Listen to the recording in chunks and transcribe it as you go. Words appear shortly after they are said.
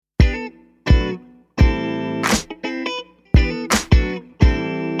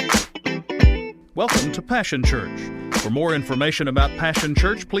Welcome to Passion Church. For more information about Passion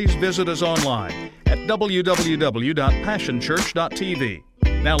Church, please visit us online at www.passionchurch.tv.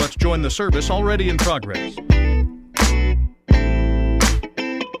 Now let's join the service already in progress.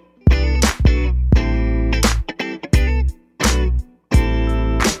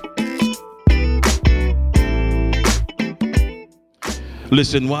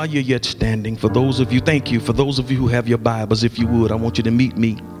 Listen, while you're yet standing, for those of you, thank you. For those of you who have your Bibles, if you would, I want you to meet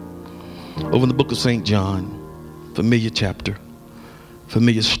me over in the book of St. John, familiar chapter,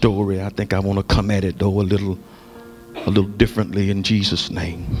 familiar story. I think I want to come at it, though, a little differently in Jesus'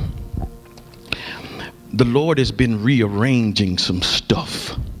 name. The Lord has been rearranging some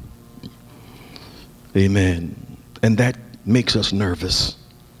stuff. Amen. And that makes us nervous,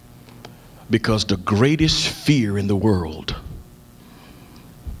 because the greatest fear in the world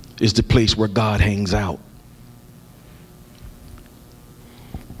is the place where God hangs out.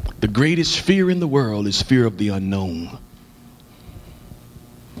 The greatest fear in the world is fear of the unknown.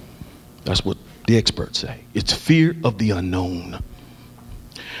 That's what the experts say. It's fear of the unknown.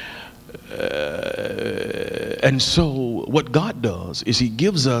 And so what God does is he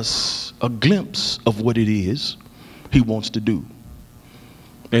gives us a glimpse of what it is he wants to do.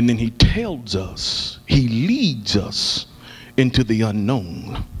 And then he tells us, he leads us into the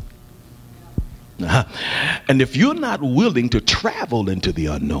unknown. And if you're not willing to travel into the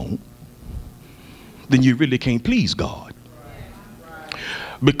unknown, then you really can't please God.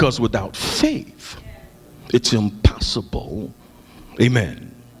 Because without faith, it's impossible,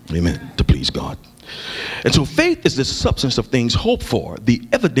 amen, to please God. And so faith is the substance of things hoped for, the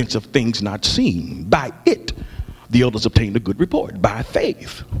evidence of things not seen. By it, the elders obtained a good report. By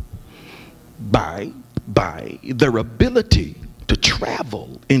faith, by their ability to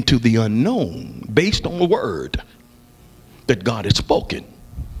travel into the unknown based on the word that God has spoken,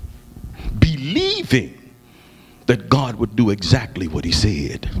 believing that God would do exactly what he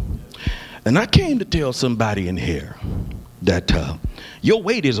said. And I came to tell somebody in here that your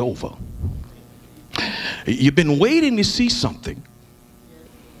wait is over. You've been waiting to see something,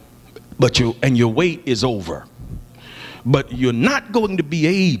 but your wait is over. But you're not going to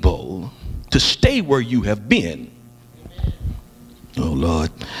be able to stay where you have been. Oh, Lord.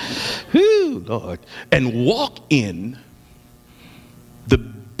 Whew, Lord. And walk in the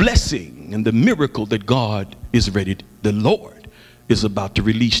blessing and the miracle that God is ready, the Lord is about to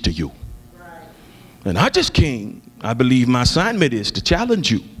release to you. Right. And I just came, I believe my assignment is to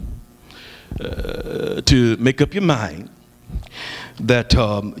challenge you to make up your mind that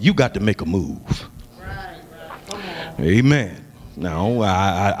you got to make a move. Right. Come on. Amen. Now,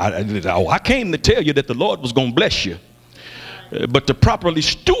 I came to tell you that the Lord was going to bless you. But to properly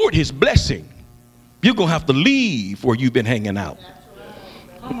steward his blessing, you're going to have to leave where you've been hanging out.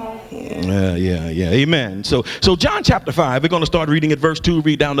 Amen. So John chapter 5, we're going to start reading at verse 2,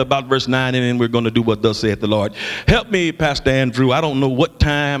 read down to about verse 9, and then we're going to do what thus saith the Lord. Help me, Pastor Andrew. I don't know what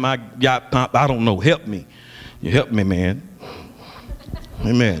time I got. I don't know. Help me. You help me, man.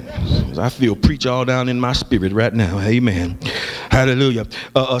 Amen. I feel preach all down in my spirit right now. Amen. Hallelujah.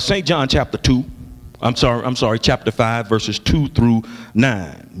 St. John chapter 2. I'm sorry, chapter 5, verses 2 through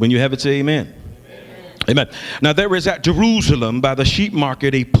 9. When you have it, say amen. Amen. Now there is at Jerusalem by the sheep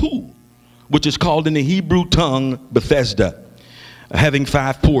market a pool, which is called in the Hebrew tongue Bethesda, having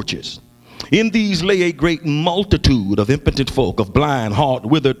 5 porches. In these lay a great multitude of impotent folk, of blind, halt,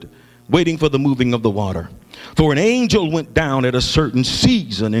 withered, waiting for the moving of the water. For an angel went down at a certain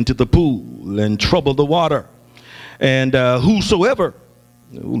season into the pool and troubled the water. And whosoever...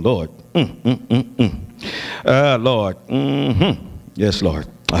 Oh, Lord. Lord. Yes, Lord.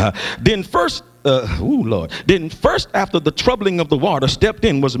 Then first after the troubling of the water stepped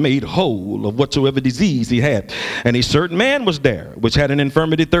in, was made whole of whatsoever disease he had. And a certain man was there, which had an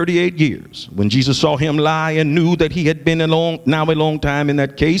infirmity 38 years. When Jesus saw him lie and knew that he had been a long time in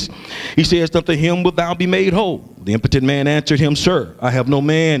that case, he says unto him, wilt thou be made whole? The impotent man answered him, Sir, I have no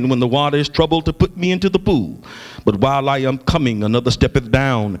man when the water is troubled to put me into the pool. But while I am coming, another steppeth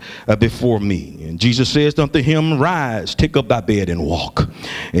down before me. And Jesus says unto him, Rise, take up thy bed and walk.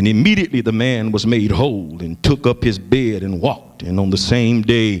 And immediately the man was made whole and took up his bed and walked. And on the same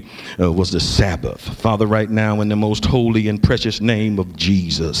day was the Sabbath. Father, right now in the most holy and precious name of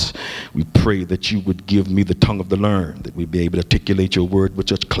Jesus, we pray that you would give me the tongue of the learned, that we be able to articulate your word with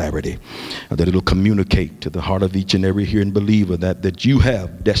such clarity, that it'll communicate to the heart of each and every hearing believer that you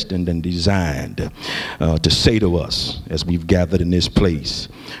have destined and designed to say to to us as we've gathered in this place.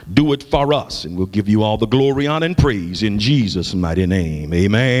 Do it for us, and we'll give you all the glory, honor, and praise in Jesus' mighty name.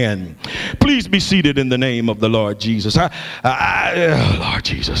 Amen. Please be seated in the name of the Lord Jesus. Lord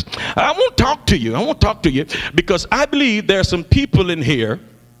Jesus, I want to talk to you. I want to talk to you because I believe there are some people in here,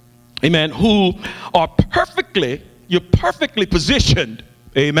 amen, who are you're perfectly positioned,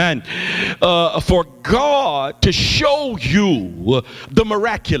 amen, for God to show you the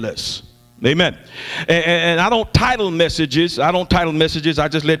miraculous. Amen. And I don't title messages. I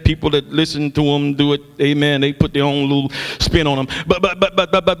just let people that listen to them do it. Amen. They put their own little spin on them. But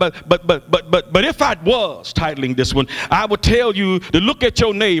if I was titling this one, I would tell you to look at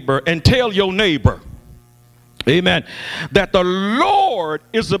your neighbor and tell your neighbor, amen, that the Lord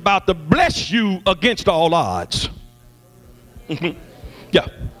is about to bless you against all odds. Yeah.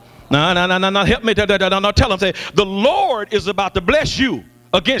 No. Help me. No, tell them, say, the Lord is about to bless you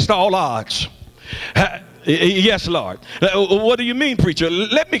against all odds. Yes, Lord. What do you mean, preacher?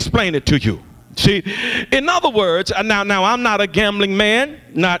 Let me explain it to you. See, in other words, now I'm not a gambling man,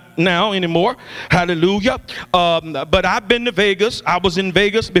 not now anymore. Hallelujah. But I've been to Vegas. I was in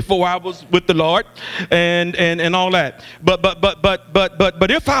Vegas before I was with the Lord, and all that. But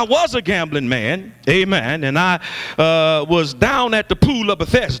if I was a gambling man, amen, and I was down at the pool of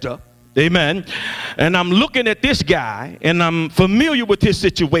Bethesda, amen, and I'm looking at this guy and I'm familiar with his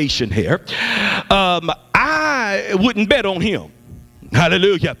situation here, I wouldn't bet on him.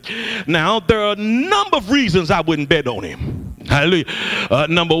 Hallelujah. Now, there are a number of reasons I wouldn't bet on him. Hallelujah.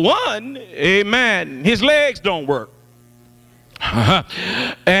 Number one, amen, his legs don't work.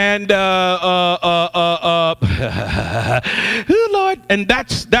 And Lord, and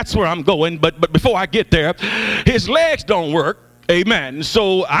that's where I'm going. But before I get there, his legs don't work. Amen.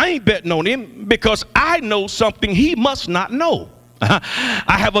 So I ain't betting on him because I know something he must not know.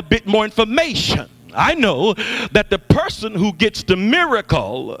 I have a bit more information. I know that the person who gets the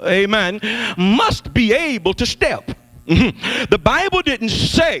miracle, amen, must be able to step. The Bible didn't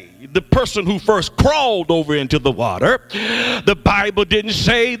say the person who first crawled over into the water. The Bible didn't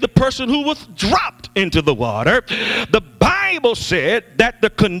say the person who was dropped into the water. The Bible said that the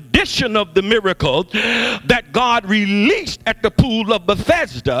condition of the miracle that God released at the pool of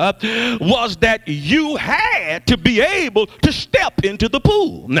Bethesda was that you had to be able to step into the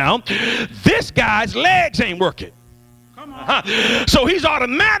pool. Now, this guy's legs ain't working. So he's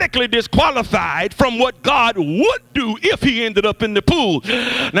automatically disqualified from what God would do if he ended up in the pool.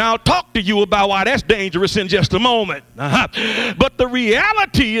 Now I'll talk to you about why that's dangerous in just a moment. But the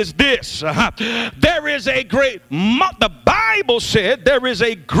reality is this. There is the Bible said there is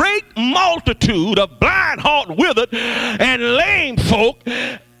a great multitude of blind, halt, withered, and lame folk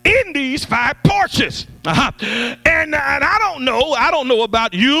in these five porches. And I don't know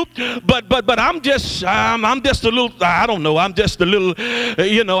about you, but I'm just a little, I don't know, I'm just a little,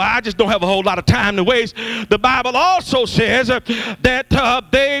 I just don't have a whole lot of time to waste. The Bible also says that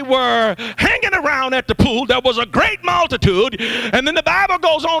they were hanging around at the pool. There was a great multitude, and then the Bible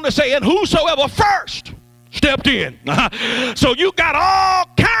goes on to say, and whosoever first stepped in. So you got all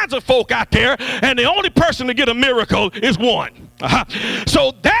kinds of folk out there, and the only person to get a miracle is one.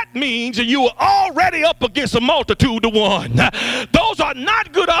 So that means you are already up against a multitude to one. Those are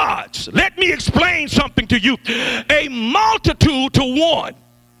not good odds. Let me explain something to you. A multitude to one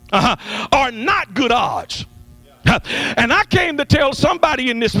are not good odds. And I came to tell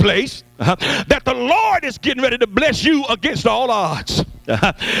somebody in this place that the Lord is getting ready to bless you against all odds.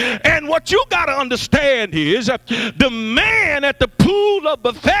 And what you got to understand is the man at the pool of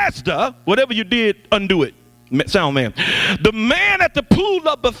Bethesda, whatever you did, undo it. Sound man. The man at the pool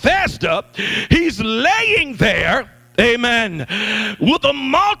of Bethesda, he's laying there, amen, with a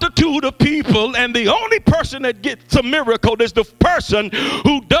multitude of people, and the only person that gets a miracle is the person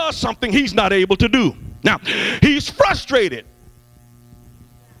who does something he's not able to do. Now, he's frustrated.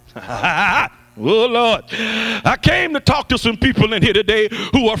 Oh, Lord. I came to talk to some people in here today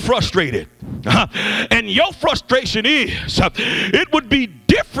who are frustrated. And your frustration is, it would be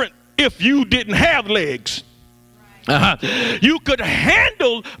different if you didn't have legs. You could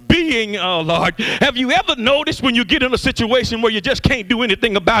handle being, oh Lord, have you ever noticed when you get in a situation where you just can't do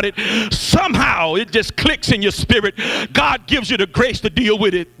anything about it, somehow it just clicks in your spirit, God gives you the grace to deal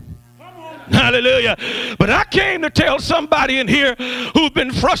with it. Hallelujah. But I came to tell somebody in here who's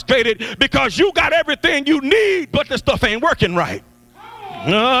been frustrated because you got everything you need, but the stuff ain't working right.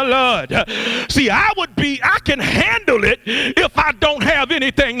 Oh, Lord. See, I can handle it if I don't have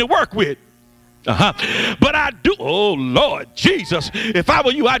anything to work with. But I do, oh Lord Jesus, if I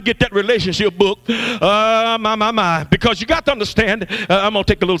were you, I'd get that relationship book. Because you got to understand, I'm going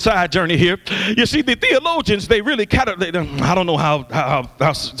to take a little side journey here. You see, the theologians, they really I don't know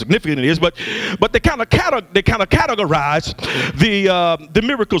how significant it is, but they kind of categorize the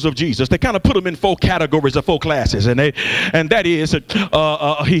miracles of Jesus. They kind of put them in 4 categories or 4 classes, and that is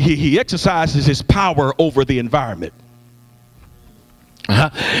he exercises his power over the environment.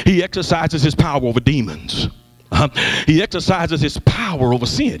 He exercises his power over demons. He exercises his power over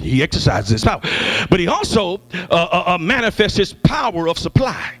sin. He exercises his power. But he also manifests his power of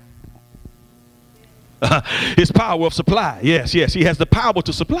supply. His power of supply. Yes. He has the power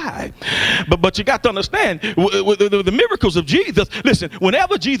to supply. But you got to understand, the miracles of Jesus, listen,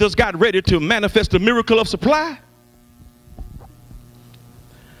 whenever Jesus got ready to manifest the miracle of supply,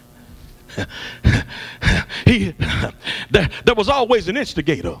 there was always an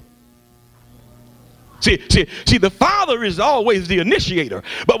instigator. See, the Father is always the initiator.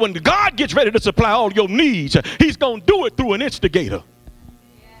 But when God gets ready to supply all your needs, he's going to do it through an instigator.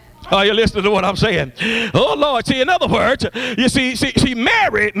 Are you listening to what I'm saying? Oh, Lord. See, in other words, you see,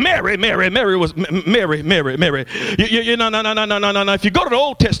 Mary was Mary. No. If you go to the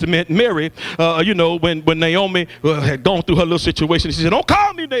Old Testament, Mary, when Naomi had gone through her little situation, she said, don't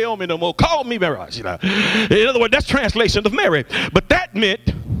call me Naomi no more. Call me Mary. In other words, that's translation of Mary. But that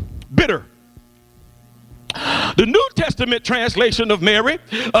meant bitter. The New Testament translation of Mary,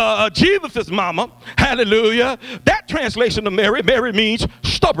 Jesus' mama, hallelujah, that translation of Mary means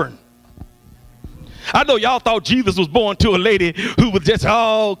stubborn. I know y'all thought Jesus was born to a lady who was just,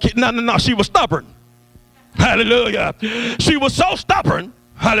 no, she was stubborn. Hallelujah. She was so stubborn.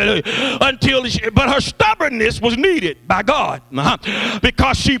 Hallelujah. But her stubbornness was needed by God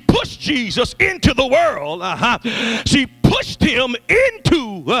because she pushed Jesus into the world. She pushed him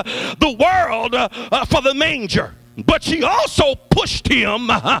into the world for the manger. But she also pushed him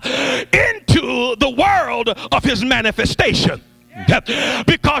into the world of his manifestation.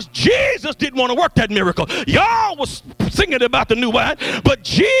 Because Jesus didn't want to work that miracle. Y'all was singing about the new wine, but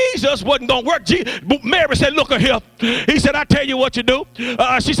Jesus wasn't going to work. Mary said, look here. He said, I tell you what you do.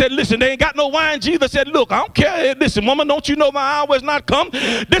 She said, listen, they ain't got no wine. Jesus said, look, I don't care. Listen, woman, don't you know my hour has not come?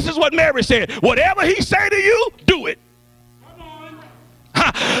 This is what Mary said. Whatever he say to you, do it. Come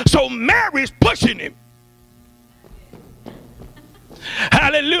on. So Mary's pushing him.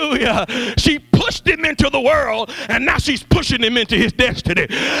 Hallelujah. She pushed him into the world, and now she's pushing him into his destiny.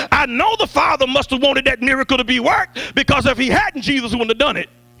 I know the Father must have wanted that miracle to be worked, because if he hadn't, Jesus wouldn't have done it.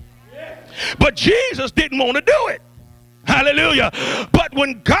 But Jesus didn't want to do it. Hallelujah. But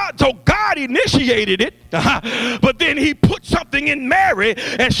when God initiated it, but then he put something in Mary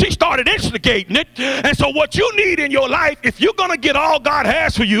and she started instigating it. And so what you need in your life, if you're going to get all God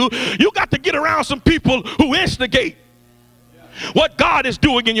has for you, you got to get around some people who instigate what God is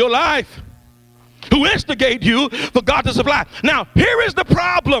doing in your life, who instigate you for God to supply. Now, here is the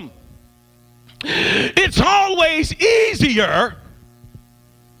problem. It's always easier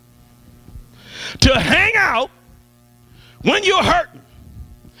to hang out when you're hurting.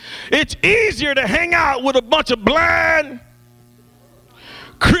 It's easier to hang out with a bunch of blind,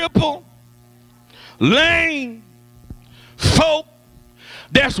 crippled, lame folk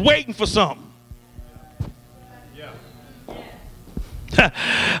that's waiting for something.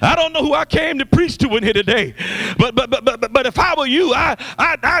 I don't know who I came to preach to in here today, but if I were you,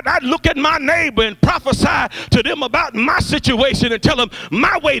 I'd look at my neighbor and prophesy to them about my situation and tell them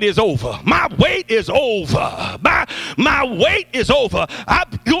my wait is over. My wait is over. My wait is over.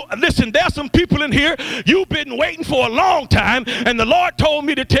 Listen, there's some people in here, you've been waiting for a long time, and the Lord told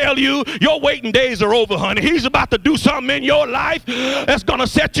me to tell you your waiting days are over, honey. He's about to do something in your life that's going to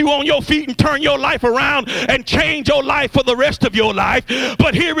set you on your feet and turn your life around and change your life for the rest of your life.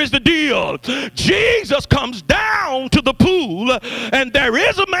 But here is the deal. Jesus comes down to the pool, and there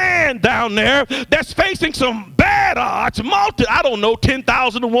is a man down there that's facing some bad odds. I don't know,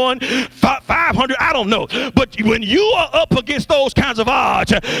 10,000 to 1, 500, I don't know. But when you are up against those kinds of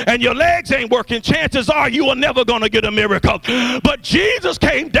odds and your legs ain't working, chances are you are never going to get a miracle. But Jesus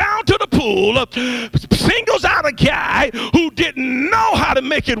came down to the pool, singles out a guy who didn't know how to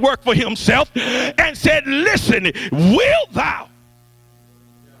make it work for himself, and said, listen, will thou?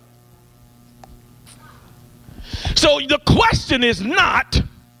 So the question is not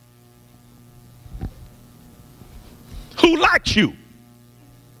who likes you.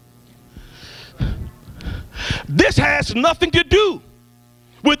 This has nothing to do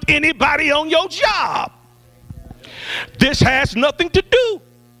with anybody on your job. This has nothing to do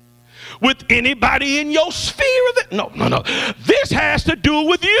with anybody in your sphere of it. No. This has to do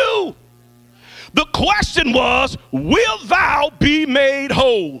with you. The question was, will thou be made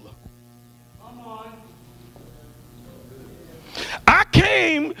whole? I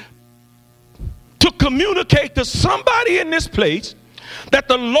came to communicate to somebody in this place that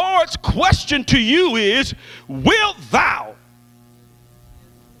the Lord's question to you is, will thou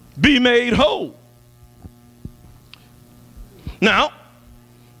be made whole? Now,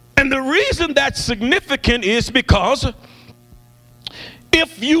 and the reason that's significant is because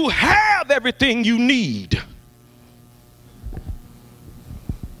if you have everything you need,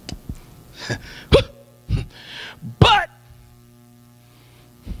 but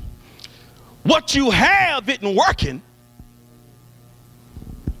what you have isn't working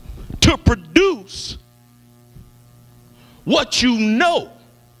to produce what you know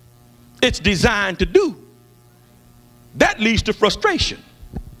it's designed to do, that leads to frustration.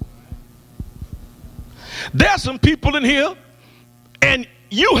 There's some people in here, and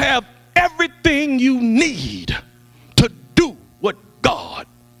you have everything you need to do what God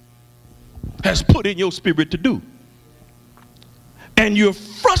has put in your spirit to do. And you're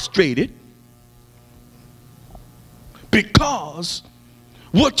frustrated because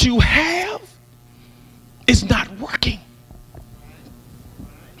what you have is not working.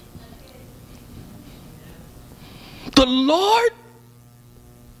 The Lord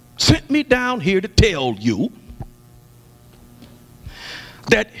sent me down here to tell you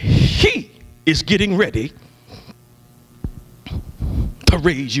that he is getting ready to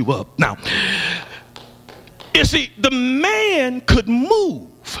raise you up. Now, you see, the man could move,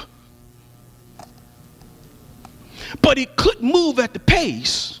 but he couldn't move at the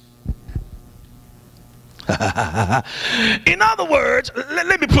pace. In other words,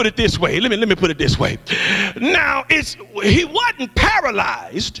 let me put it this way. Let me put it this way. Now, he wasn't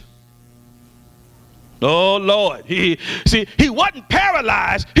paralyzed. Oh Lord, he wasn't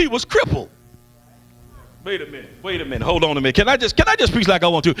paralyzed. He was crippled. Wait a minute. Hold on a minute. Can I just preach like I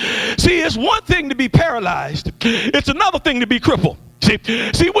want to? See, it's one thing to be paralyzed. It's another thing to be crippled.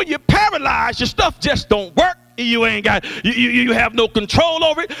 See, when you're paralyzed, your stuff just don't work. You ain't got, you have no control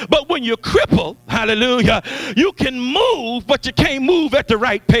over it. But when you're crippled, hallelujah, you can move, but you can't move at the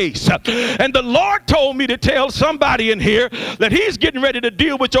right pace. And the Lord told me to tell somebody in here that he's getting ready to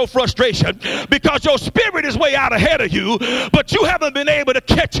deal with your frustration because your spirit is way out ahead of you, but you haven't been able to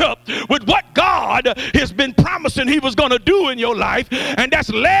catch up with what God has been promising he was going to do in your life, and that's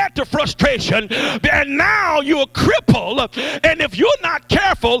led to frustration. And now you're crippled, and if you're not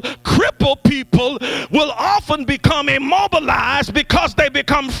careful, crippled people will often become immobilized because they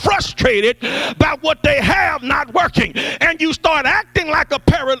become frustrated by what they have not working, and you start acting like a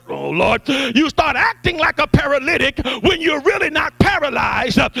you start acting like a paralytic when you're really not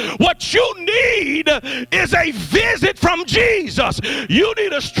paralyzed. What you need is a visit from Jesus. You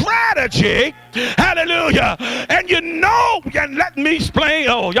need a strategy, hallelujah, and and let me explain.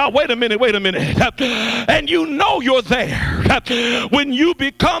 Oh, y'all, wait a minute, and you know you're there when you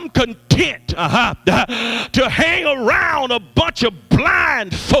become content to hang around a bunch of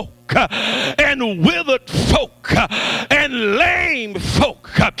blind folk and withered folk and lame folk.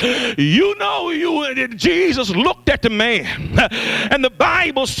 Jesus looked at the man, and the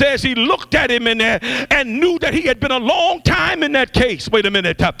Bible says he looked at him and knew that he had been a long time in that case. Wait a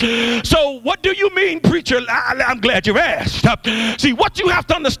minute. So what do you mean, preacher? I'm glad you asked. See, what you have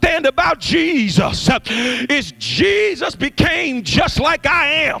to understand about Jesus is Jesus became just like I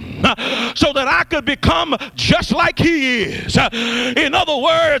am so that I could become just like he is. In other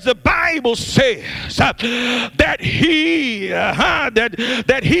words, the Bible says that he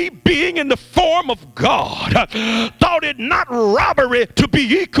being in the form of God thought it not robbery to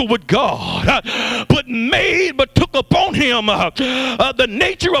be equal with God, but took upon him the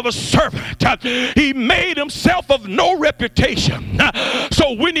nature of a servant. He made himself of no reputation.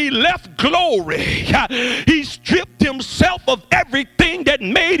 So when he left glory, he stripped himself of everything that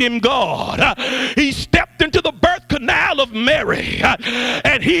made him God. He stepped into the birth canal of Mary,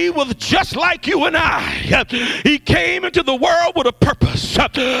 and he was just like you and I. He came into the world with a purpose,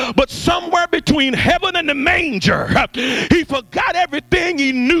 but somewhere between heaven and the manger, he forgot everything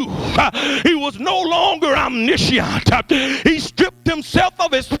he knew. He was no longer omniscient. He stripped himself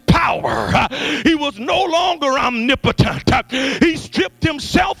of his power. He was no longer omnipotent. He stripped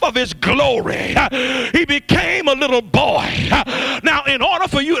himself of his glory. He became a little boy. Now, in order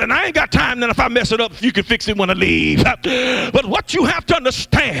for you, and I ain't got time, then if I mess it up, you can fix it when I leave. But what you have to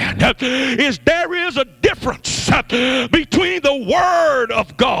understand is there is a difference between the Word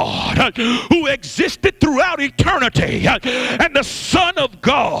of God, who existed throughout eternity, and the Son of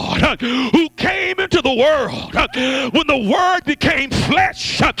God, who came into the world, when the Word became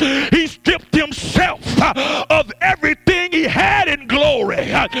flesh, he stripped himself of everything he had in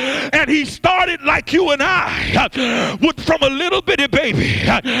glory. And he started like you and I, from a little bitty baby.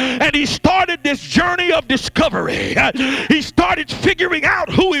 And he started this journey of discovery. He started figuring out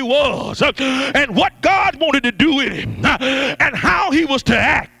who he was and what God wanted to do in him and how he was to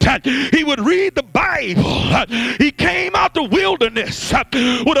act. He would read the Bible. He came out the wilderness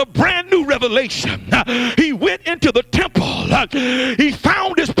with a brand new revelation. He went into the temple. He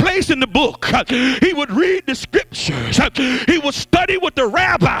found his place in the book. He would read the scriptures. He would study with the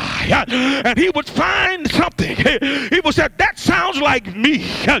rabbi, and he would find something. He would say, that sounds like me.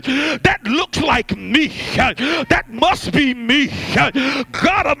 That looks like me. That must be me.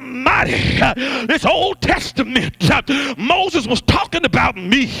 God Almighty, this Old Testament, Moses was talking about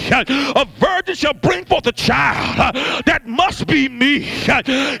me. A virgin shall bring forth a child. That must be me.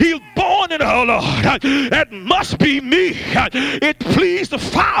 He's born in her, Lord. That must be me. It pleased the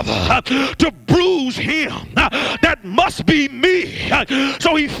Father to bruise him. That must be me.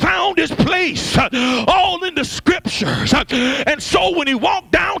 So he found his place all in the scriptures. And so when he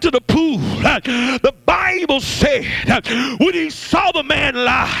walked down to the pool, the Bible said when he saw the man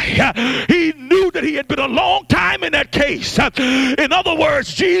lie, he knew that he had been a long time in that case. In other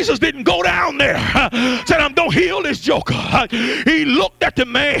words, Jesus didn't go down there, said, I'm going to heal this joker. He looked at the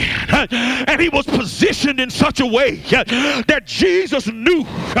man, and he was positioned in such a way that Jesus knew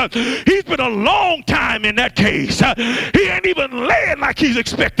he's been a long time in that case. He ain't even laying like he's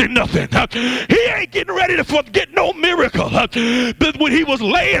expecting nothing. He ain't getting ready to forget no miracle. But when he was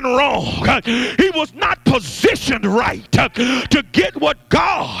laying wrong, he was not positioned right to get what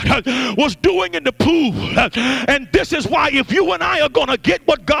God was doing in the pool. And this is why if you and I are going to get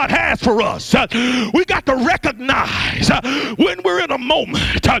what God has for us, we got to recognize when we're in a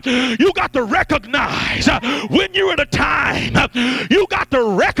moment. You got to recognize when you're in a time. You got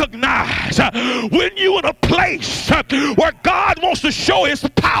to recognize when you're in a place where God wants to show his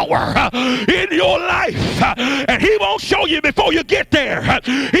power in your life. And he won't show you before you get there.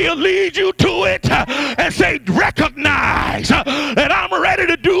 He'll lead you to it and say, recognize that I'm ready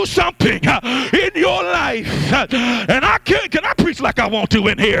to do something in your life. And can I preach like I want to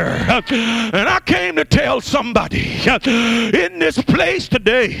in here? And I came to tell somebody in this place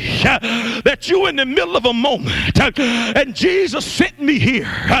today that you're in the middle of a moment, and Jesus sent me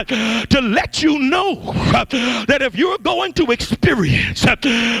here to let you know that if you're going to experience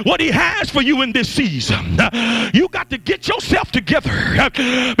what he has for you in this season, you got to get yourself together,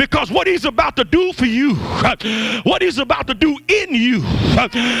 because what he's about to do for you, what he's about to do in you,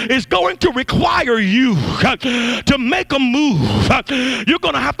 is going to require you to make a move. You're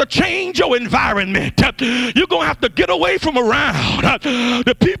going to have to change your environment. You're going to have to get away from around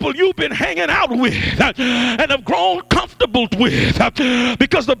the people you've been hanging out with and have grown comfortable with,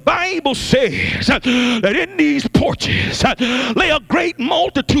 because the Bible says that in these porches lay a great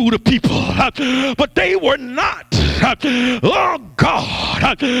multitude of people, but they were not, oh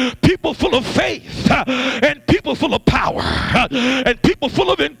God, people full of faith and people full of power and people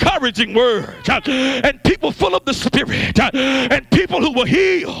full of encouraging words and people full of the Spirit and people who were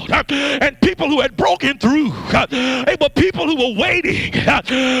healed and people who had broken through. They were people who were waiting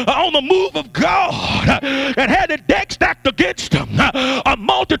on the move of God and had the deck stacked against them, a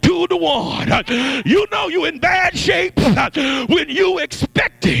multitude to one. You know you're in bad shape when you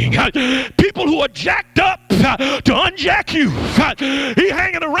expecting people who are jacked up to unjack you. He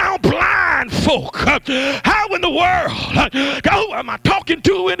hanging around blind folk. How in the world, who am I talking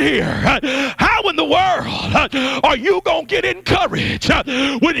to in here? How in the world are you going to get encouraged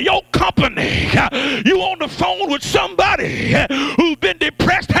with your company? You on the phone with somebody who's been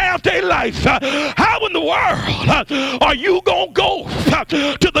depressed half their life. How in the world are you going to go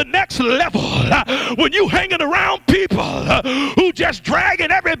to the next level when you hanging around people who just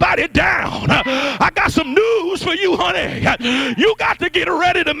dragging everybody down? I got some news for you, honey. You got to get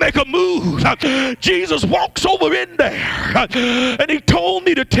ready to make a move. Jesus walks over in there and he told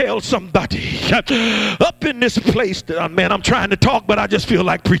me to tell somebody up in this place that, man, I'm trying to talk, but I just feel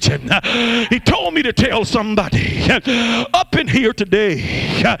like preaching. He told me to tell somebody up in here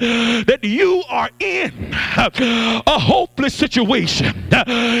today that you are in a hopeless situation.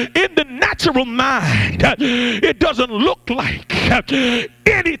 In the natural mind, it doesn't look like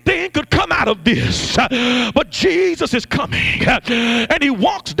anything could come out of this, but Jesus is coming and he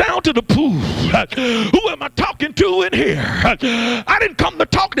walks down to the pool. Who am I talking to in here? I didn't come to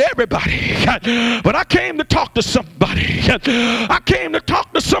talk to everybody, but I came to talk to somebody. I came to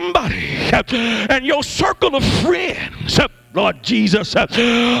talk to somebody, and your circle of friends Lord Jesus,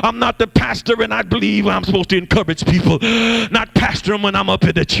 I'm not the pastor, and I believe I'm supposed to encourage people, not pastor them when I'm up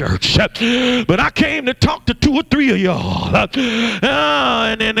in the church. But I came to talk to 2 or 3 of y'all.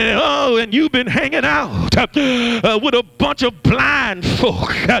 And you've been hanging out with a bunch of blind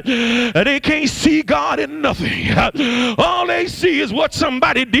folk. They can't see God in nothing. All they see is what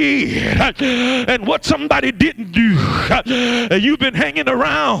somebody did and what somebody didn't do. You've been hanging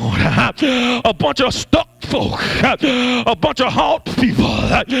around a bunch of stuck folk, a bunch of halt people.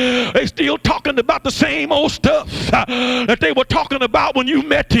 They still talking about the same old stuff that they were talking about when you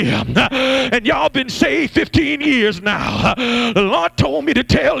met him. And y'all been saved 15 years now. The Lord told me to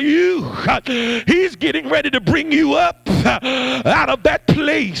tell you, he's getting ready to bring you up out of that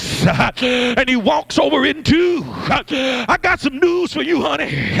place. And he walks over into, I got some news for you,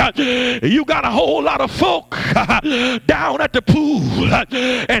 honey. You got a whole lot of folk down at the pool,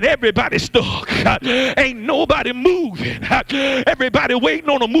 and everybody's stuck. Ain't nobody moving. Everybody waiting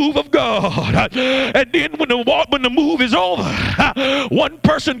on a move of God. And then when the move is over, one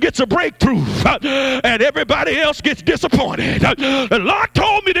person gets a breakthrough, and everybody else gets disappointed. The Lord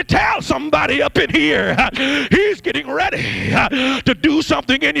told me to tell somebody up in here, he's getting ready to do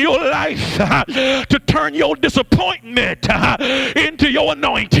something in your life, to turn your disappointment into your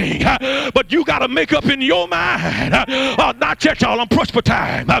anointing. But you got to make up in your mind, not yet, y'all, I'm pushed for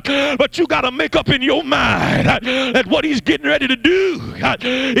time, but you got to make up in your mind that what he's getting ready to do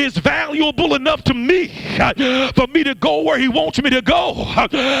is valuable enough to me for me to go where he wants me to go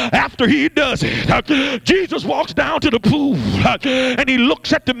after he does it. Jesus walks down to the pool, and he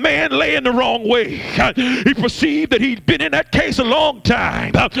looks at the man laying the wrong way. He perceived that he'd been in that case a long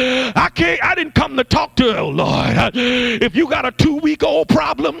time. I didn't come to talk to you, Lord. If you got a 2-week-old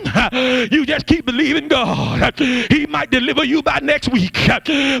problem, you just keep believing God. He might deliver you by next week.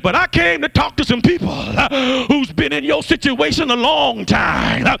 But I came to talk to some people who's been in your situation a long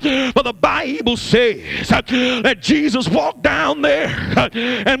time. For the Bible says that Jesus walked down there,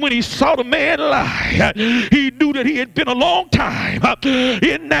 and when he saw the man lie, he knew that he had been a long time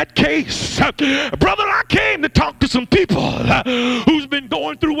in that case. Brother, I came to talk to some people who's been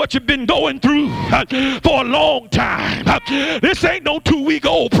going through what you've been going through for a long time. This ain't no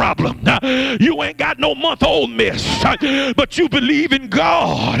 2-week-old problem. You ain't got no month-old mess, but you believe in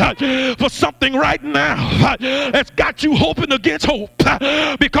God for something right now that's got you hoping against hope,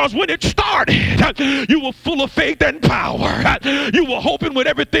 because when it started, you were full of faith and power. You were hoping with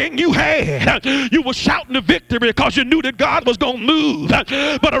everything you had. You were shouting the victory because you knew that God was going to move.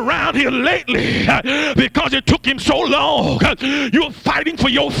 But around here lately, because it took him so long, you're fighting for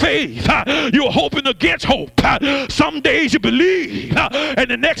your faith. You're hoping against hope. Some days you believe, and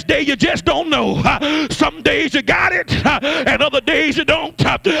the next day you just don't know. Some days you got it, and other days you don't.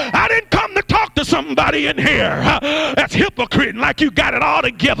 I didn't come to talk to somebody in here that's hypocrite like you got it all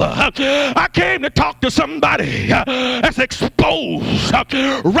together. I came to talk to somebody that's exposed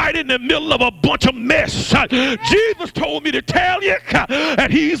right in the middle of a bunch of mess. Jesus told me to tell you that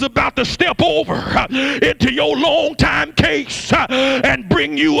he's about to step over into your long time case and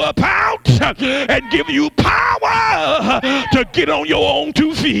bring you up out and give you power to get on your own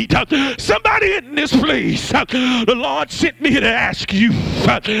 2 feet. Somebody in this place, the Lord sent me to ask you,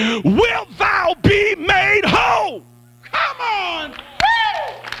 will thou be made whole? Come on. Woo!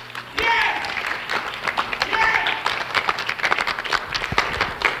 Yeah. Yeah.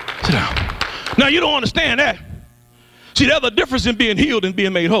 Sit down. Now you don't understand that. See, there's a difference in being healed and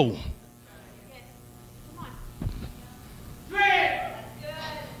being made whole.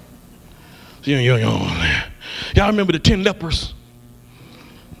 Y'all remember the 10 lepers?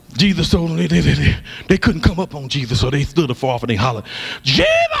 Jesus told them they couldn't come up on Jesus, so they stood afar off and they hollered,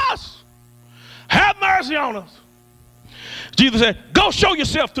 Jesus, have mercy on us. Jesus said, go show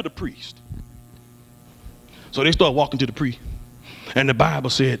yourself to the priest. So they started walking to the priest. And the Bible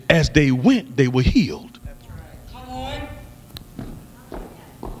said, as they went, they were healed. Come on.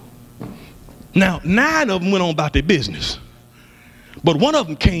 Now, 9 of them went on about their business. But one of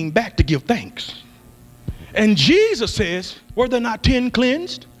them came back to give thanks. And Jesus says, were there not 10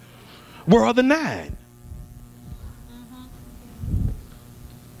 cleansed? Where are the 9?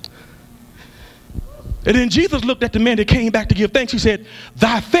 And then Jesus looked at the man that came back to give thanks. He said,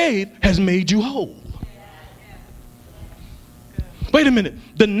 thy faith has made you whole. Wait a minute.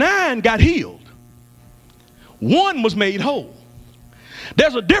 The 9 got healed. 1 was made whole.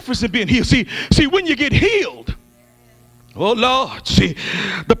 There's a difference in being healed. See, when you get healed, oh Lord, see,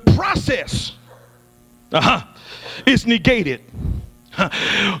 the process is negated.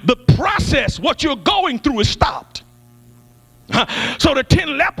 The process, what you're going through, is stopped. So the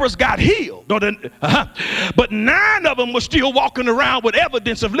 10 lepers got healed. But 9 of them were still walking around with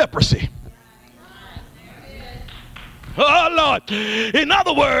evidence of leprosy. Oh, Lord. In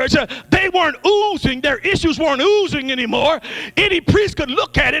other words, they weren't oozing. Their issues weren't oozing anymore. Any priest could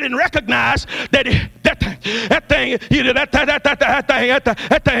look at it and recognize that that thing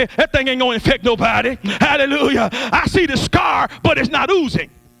ain't going to infect nobody. Hallelujah. I see the scar, but it's not oozing.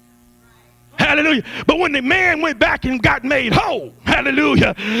 Hallelujah. But when the man went back and got made whole,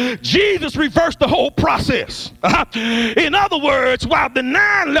 hallelujah, Jesus reversed the whole process. In other words, while the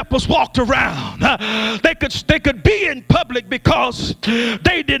 9 lepers walked around, they could be in public because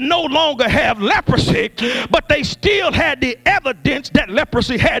they did no longer have leprosy, but they still had the evidence that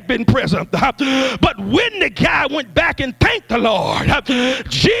leprosy had been present. But when the guy went back and thanked the Lord,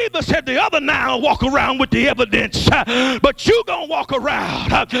 Jesus had the other 9 walk around with the evidence, but you gonna walk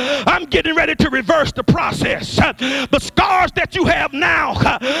around. I'm getting ready to reverse the process. The scars that you have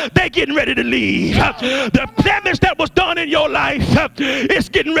now, they're getting ready to leave. The damage that was done in your life, it's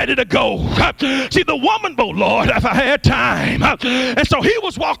getting ready to go. See, the woman, oh Lord, if I had time. And so he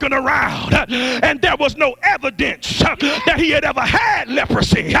was walking around and there was no evidence that he had ever had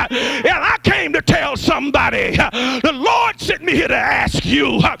leprosy. And I came to tell somebody, the Lord sent me here to ask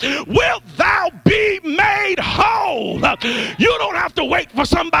you, wilt thou be made whole? You don't have to wait for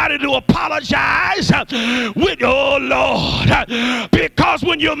somebody to apologize with your Lord, because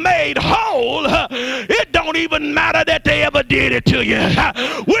when you're made whole, it don't even matter that they ever did it to you.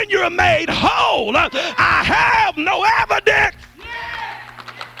 When you're made whole, I have no evidence.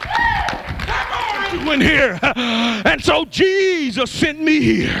 Come on in here. And so Jesus sent me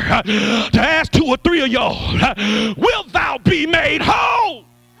here to ask 2 or 3 of y'all, wilt thou be made whole?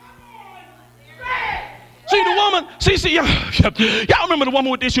 See the woman, see, y'all remember the woman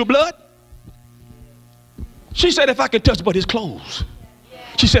with the issue of blood? She said, if I could touch but his clothes.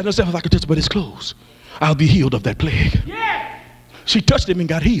 She said to herself, if I could touch but his clothes, I'll be healed of that plague. She touched him and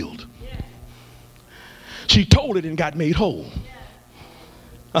got healed. She told it and got made whole.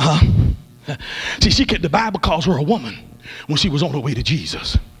 See, the Bible calls her a woman when she was on her way to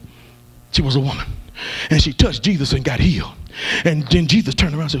Jesus. She was a woman. And she touched Jesus and got healed. And then Jesus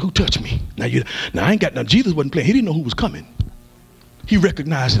turned around and said, who touched me? Now I ain't got nothing. Jesus wasn't playing. He didn't know who was coming. He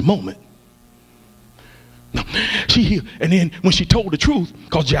recognized the moment. No, she healed. And then when she told the truth,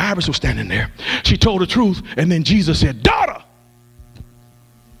 because Jairus was standing there, she told the truth. And then Jesus said, daughter,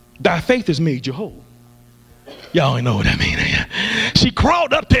 thy faith has made you whole. Y'all ain't know what I mean. She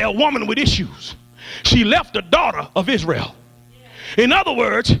crawled up to a woman with issues. She left the daughter of Israel. In other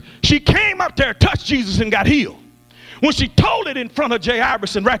words, she came up there, touched Jesus, and got healed. When she told it in front of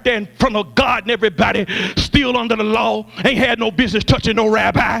Jairus and right there in front of God and everybody still under the law, ain't had no business touching no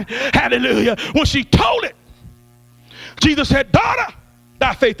rabbi. Hallelujah. When she told it, Jesus said, daughter,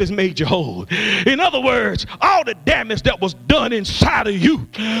 thy faith has made you whole. In other words, all the damage that was done inside of you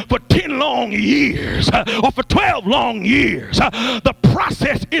for 10 long years or for 12 long years, the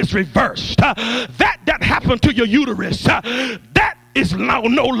process is reversed. That happened to your uterus, that is now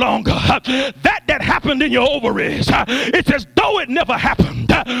no longer. That happened in your ovaries, it's as though it never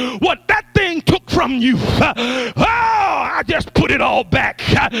happened. What that thing took from you, I just put it all back.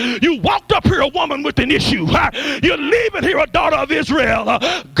 You walked up here a woman with an issue. You're leaving here a daughter of Israel.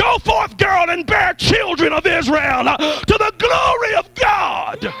 Go forth, girl, and bear children of Israel to the glory of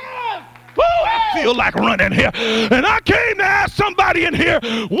God. Woo, I feel like running here. And I came to ask somebody in here,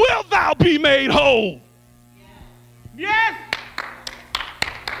 will thou be made whole? Yes.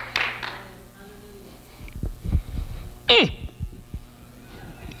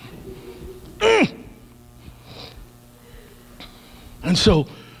 And so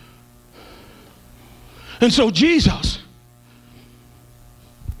Jesus,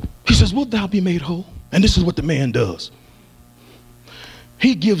 he says, wilt thou be made whole? And this is what the man does.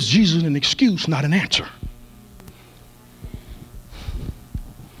 He gives Jesus an excuse, not an answer.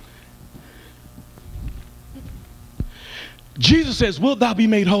 Jesus says, wilt thou be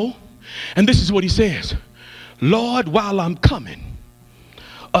made whole? And this is what he says. Lord, while I'm coming,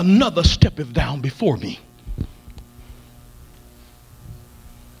 another steppeth down before me.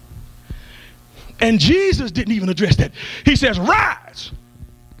 And Jesus didn't even address that. He says, rise,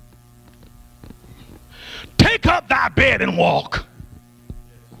 take up thy bed and walk.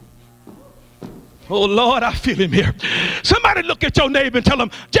 Oh, Lord, I feel him here. Somebody look at your neighbor and tell them,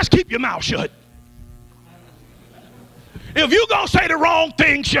 just keep your mouth shut. If you're going to say the wrong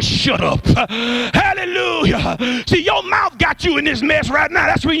things, just shut up. Hallelujah. See, your mouth got you in this mess right now.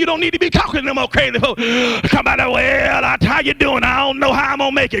 That's when you don't need to be talking to them old crazy folks. Come out there, well, how you doing? I don't know how I'm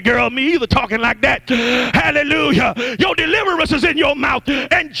going to make it, girl. Me either, talking like that. Hallelujah. Your deliverance is in your mouth.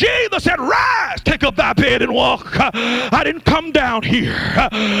 And Jesus said, rise, take up thy bed and walk. I didn't come down here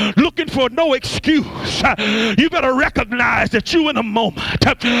looking for no excuse. You better recognize that you in a moment.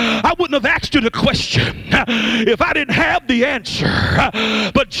 I wouldn't have asked you the question if I didn't have the answer.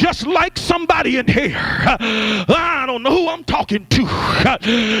 But just like somebody in here, I don't know who I'm talking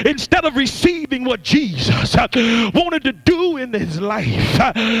to, instead of receiving what Jesus wanted to do in his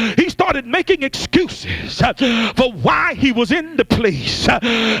life, he started making excuses for why he was in the place.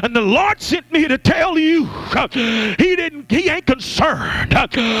 And the Lord sent me to tell you, he ain't concerned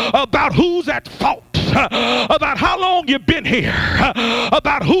about who's at fault, about how long you've been here,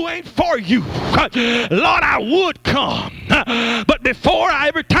 about who ain't for you. Lord, I would come, but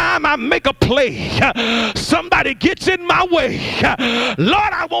every time I make a play, somebody gets in my way.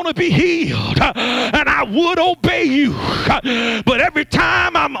 Lord, I want to be healed, and I would obey you, but every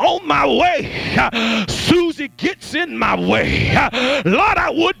time I'm on my way, Susie gets in my way. Lord,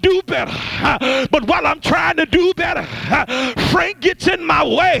 I would do better, but while I'm trying to do better, Frank gets in my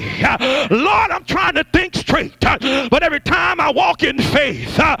way. Lord, I'm trying to think straight, but every time I walk in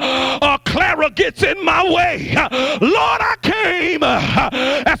faith, Clara gets in my way. Lord, I came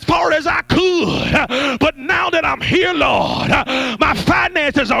as far as I could, but now that I'm here, Lord, my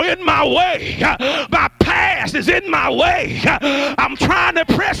finances are in my way. My past is in my way. I'm trying to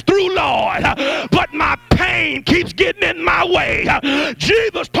press through, Lord, but my pain keeps getting in my way.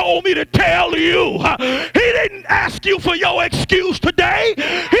 Jesus told me to tell you, he didn't ask you for your excuse today.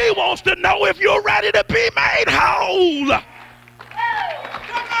 He wants to know if you're ready to be made whole.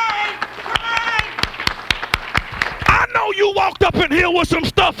 I know you walked up in here with some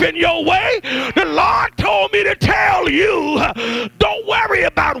stuff in your way. The Lord told me to tell you, don't worry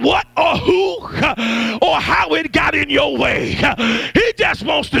about what or who or how it got in your way. He just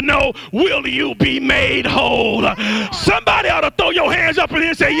wants to know, will you be made whole? Somebody ought to throw your hands up in here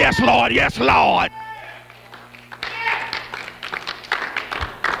and say, yes, Lord, yes, Lord.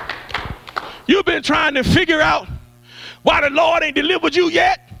 You've been trying to figure out why the Lord ain't delivered you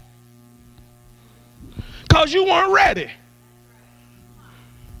yet? Because you weren't ready.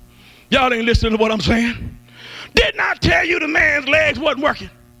 Y'all ain't listening to what I'm saying. Didn't I tell you the man's legs wasn't working?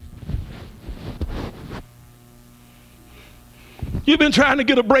 You've been trying to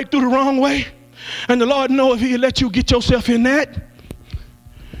get a breakthrough the wrong way, and the Lord knows if he let you get yourself in that,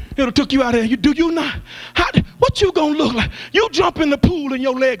 it'll took you out of there. Do you not? What you gonna look like? You jump in the pool and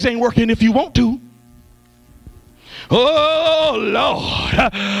your legs ain't working if you want to. Oh, Lord,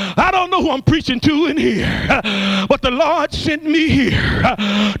 I don't know who I'm preaching to in here, but the Lord sent me here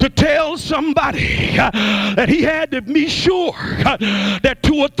to tell somebody that he had to be sure that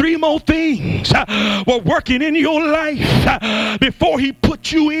 2 or 3 more things were working in your life before he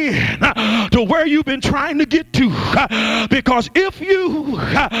put you in to where you've been trying to get to. Because if you,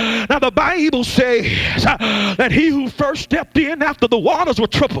 now the Bible says that he who first stepped in after the waters were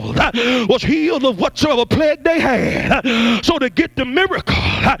troubled was healed of whatsoever plague they had. So to get the miracle,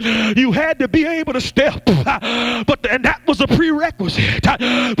 you had to be able to step, and that was a prerequisite.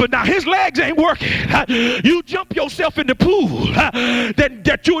 But now his legs ain't working. You jump yourself in the pool,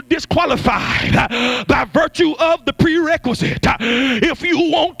 that you're disqualified by virtue of the prerequisite. If you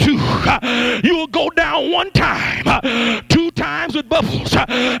want to, you will go down 1 time, 2 times with bubbles,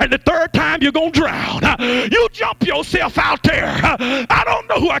 and the 3rd time you're gonna drown. You jump yourself out there. I don't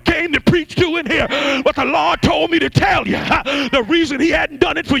know who I came to preach to in here, but the Lord told me to tell you, the reason he hadn't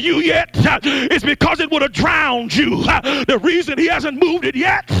done it for you yet is because it would have drowned you. The reason he hasn't moved it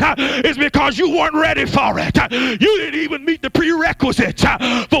yet is because you weren't ready for it. You didn't even meet the prerequisites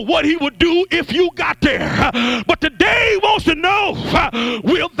for what he would do if you got there. But today he wants to know,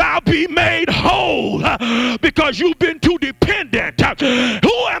 will thou be made whole? Because you've been too dependent.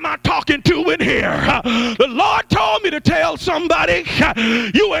 Who am I talking to in here? The Lord told me to tell somebody,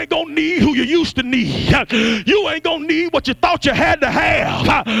 you ain't gonna need who you used to need. You ain't gonna need what you thought you had to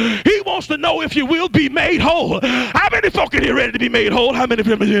have. He wants to know if you will be made whole. How many folk in here ready to be made whole? How many?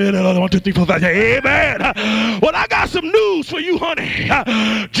 1, 2, 3, 4, 5. Amen. Well, I got some news for you, honey.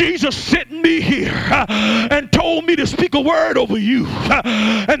 Jesus sent me here and told me to speak a word over you.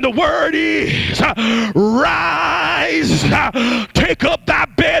 And the word is, rise, take up thy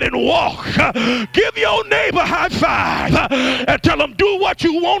bed and and walk. Give your neighbor a high five and tell them do what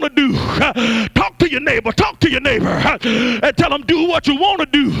you want to do. Talk to your neighbor. Talk to your neighbor and tell them do what you want to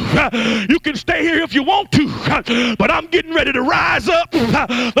do. You can stay here if you want to, but I'm getting ready to rise up.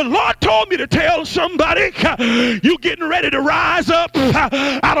 The Lord told me to tell somebody you getting ready to rise up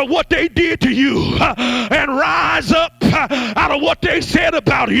out of what they did to you, and rise up out of what they said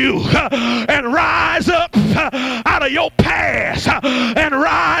about you, and rise up out of your past, and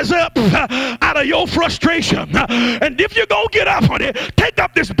rise up out of your frustration. And if you're gonna get up on it, take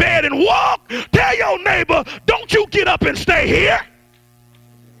up this bed and walk. Tell your neighbor, don't you get up and stay here.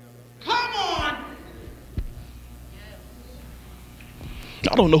 Come on.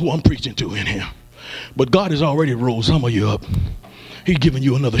 I don't know who I'm preaching to in here, but God has already rose some of you up. He's giving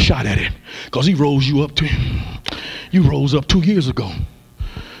you another shot at it, because he rose you up you rose up 2 years ago,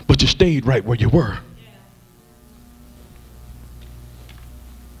 but you stayed right where you were.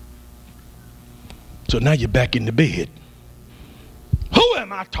 So now you're back in the bed. Who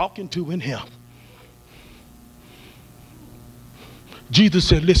am I talking to in here? Jesus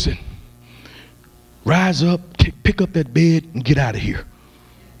said, listen, rise up, pick up that bed and get out of here.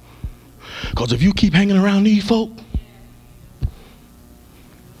 Because if you keep hanging around these folk,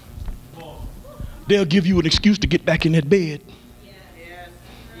 they'll give you an excuse to get back in that bed.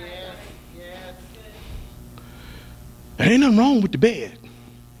 There ain't nothing wrong with the bed.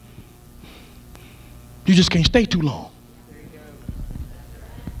 You just can't stay too long.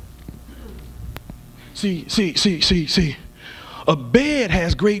 See. A bed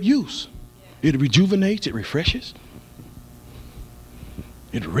has great use. It rejuvenates, it refreshes,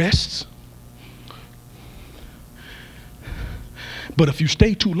 it rests. But if you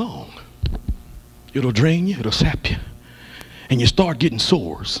stay too long, it'll drain you, it'll sap you, and you start getting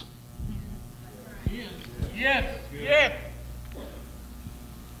sores. Yes.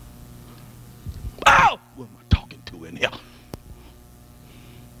 Oh, what am I talking to in here?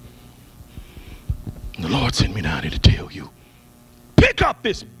 The Lord sent me down here to tell you, pick up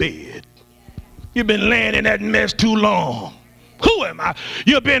this bed. You've been laying in that mess too long. Who am I?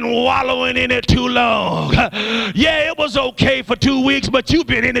 You've been wallowing in it too long. Yeah, it was okay for 2 weeks, but you've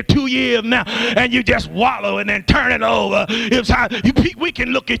been in it 2 years now, and you just wallowing and turning over. It's how we can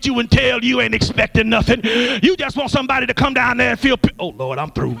look at you and tell you ain't expecting nothing. You just want somebody to come down there and feel, oh Lord,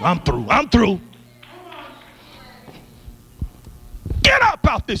 I'm through. Get up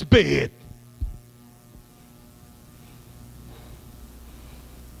out this bed.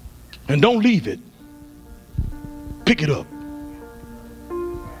 And don't leave it. Pick it up.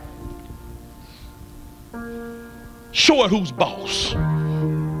 Show it who's boss.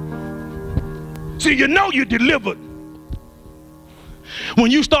 See, you know you delivered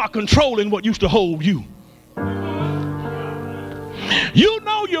when you start controlling what used to hold you. You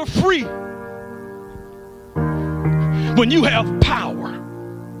know you're free when you have power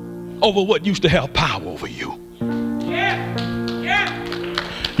over what used to have power over you.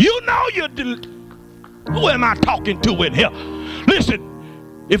 You know who am I talking to in here?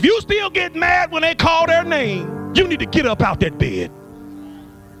 Listen, if you still get mad when they call their name, you need to get up out that bed.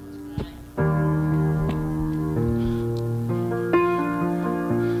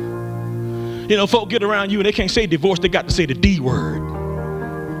 You know, folk get around you and they can't say divorce, they got to say the D word.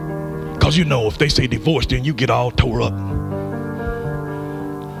 Because you know, if they say divorce, then you get all tore up.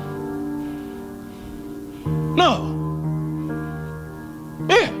 No.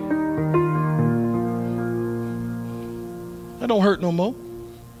 Yeah. That don't hurt no more.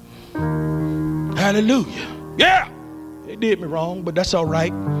 Hallelujah. Yeah. They did me wrong, but that's all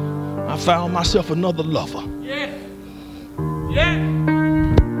right. I found myself another lover. Yeah.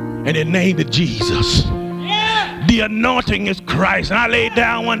 And it named it Jesus. Yeah. The anointing is Christ. And I laid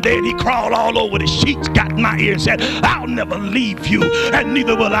down one day and he crawled all over the sheets, got in my ear and said, I'll never leave you and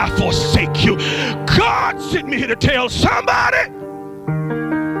neither will I forsake you. God sent me here to tell somebody.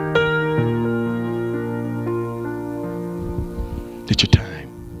 It's your time.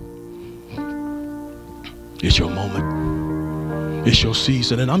 It's your moment. It's your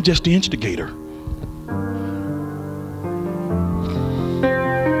season, and I'm just the instigator.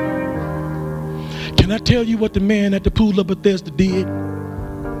 Can I tell you what the man at the pool of Bethesda did?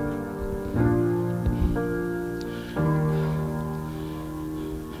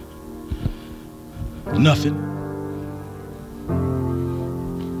 Nothing.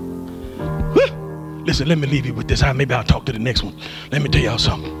 Whew. Listen, let me leave you with this. Maybe I'll talk to the next one. Let me tell y'all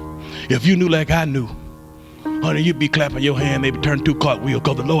something. If you knew like I knew, honey, you'd be clapping your hand, maybe turn 2 cartwheels,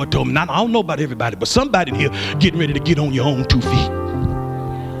 because the Lord told me. Now, I don't know about everybody, but somebody in here getting ready to get on your own 2 feet.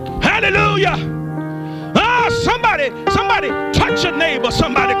 Hallelujah. Somebody touch a neighbor,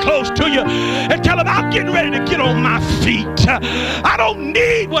 somebody close to you, and tell them, I'm getting ready to get on my feet. I don't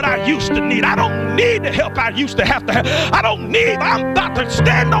need what I used to need. I don't need the help I used to have. I'm about to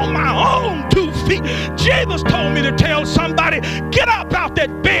stand on my own 2 feet. Jesus told me to tell somebody, get up out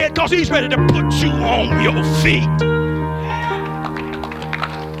that bed, because he's ready to put you on your feet.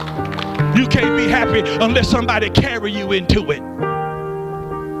 You can't be happy unless somebody carry you into it.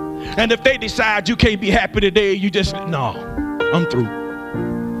 And if they decide you can't be happy today, you just, no, I'm through.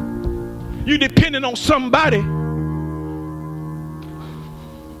 You depending on somebody.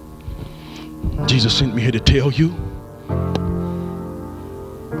 Jesus sent me here to tell you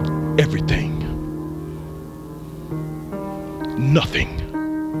everything. Nothing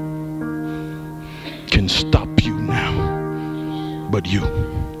can stop you now but you.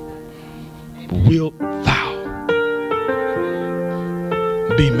 Wilt thou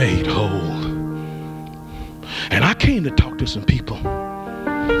be made whole? And I came to talk to some people.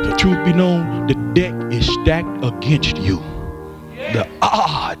 The truth be known, the deck is stacked against you. The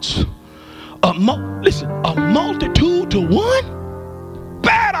odds, a multitude to one,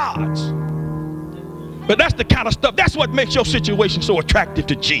 bad odds. But that's the kind of stuff, that's what makes your situation so attractive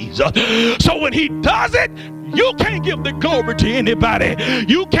to Jesus. So when he does it, you can't give the glory to anybody.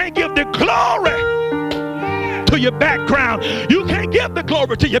 You can't give the glory to your background. You can't give the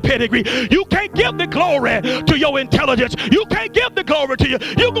glory to your pedigree. You can't give the glory to your intelligence. You can't give the glory to you.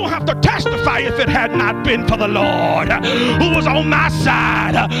 You're going to have to testify if it had not been for the Lord who was on my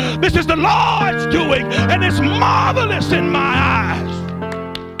side. This is the Lord's doing, and it's marvelous in my eyes.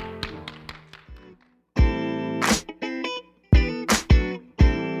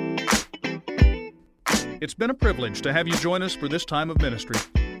 It's been a privilege to have you join us for this time of ministry.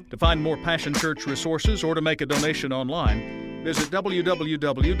 To find more Passion Church resources or to make a donation online, visit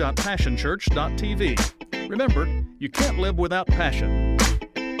www.passionchurch.tv. Remember, you can't live without passion.